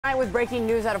With breaking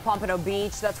news out of Pompano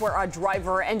Beach, that's where a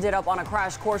driver ended up on a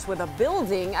crash course with a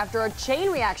building after a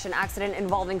chain reaction accident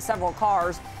involving several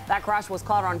cars. That crash was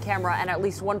caught on camera and at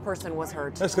least one person was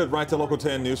hurt. Let's get right to Local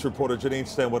 10 News reporter Janine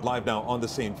Stanwood live now on the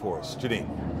scene for us. Janine.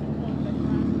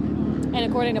 And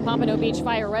according to Pompano Beach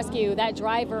Fire Rescue, that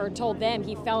driver told them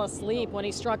he fell asleep when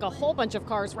he struck a whole bunch of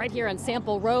cars right here on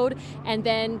Sample Road and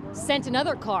then sent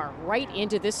another car right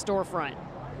into this storefront.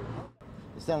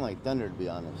 It sounded like thunder, to be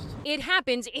honest. It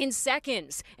happens in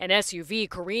seconds. An SUV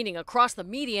careening across the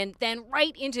median, then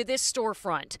right into this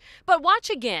storefront. But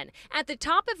watch again. At the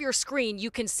top of your screen,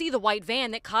 you can see the white van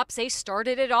that cops say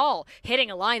started it all, hitting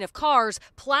a line of cars,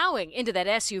 plowing into that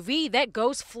SUV that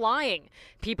goes flying.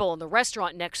 People in the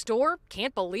restaurant next door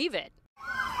can't believe it.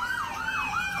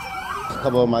 A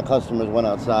couple of my customers went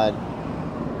outside,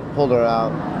 pulled her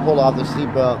out, pulled off the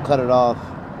seatbelt, cut it off,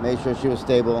 made sure she was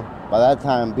stable. By that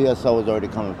time, BSO was already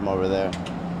coming from over there.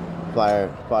 Fire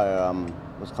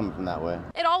was coming from that way.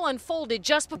 It all unfolded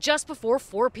just before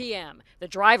 4 p.m. The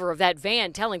driver of that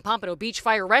van telling Pompano Beach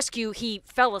Fire Rescue he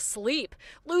fell asleep,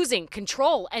 losing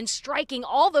control and striking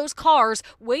all those cars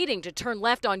waiting to turn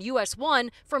left on US 1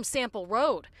 from Sample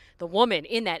Road. The woman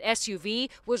in that SUV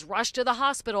was rushed to the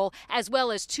hospital, as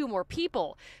well as two more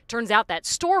people. Turns out that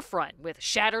storefront with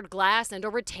shattered glass and a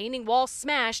retaining wall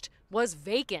smashed was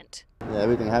vacant. Yeah,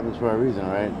 everything happens for a reason,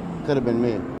 right? Could have been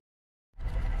me.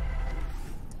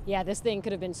 Yeah, this thing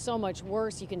could have been so much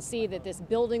worse. You can see that this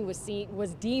building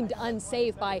was deemed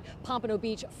unsafe by Pompano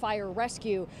Beach Fire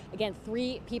Rescue. Again,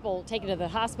 3 people taken to the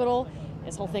hospital.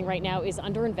 This whole thing right now is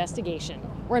under investigation.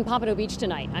 We're in Pompano Beach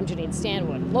tonight. I'm Janine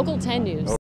Stanwood, Local 10 News.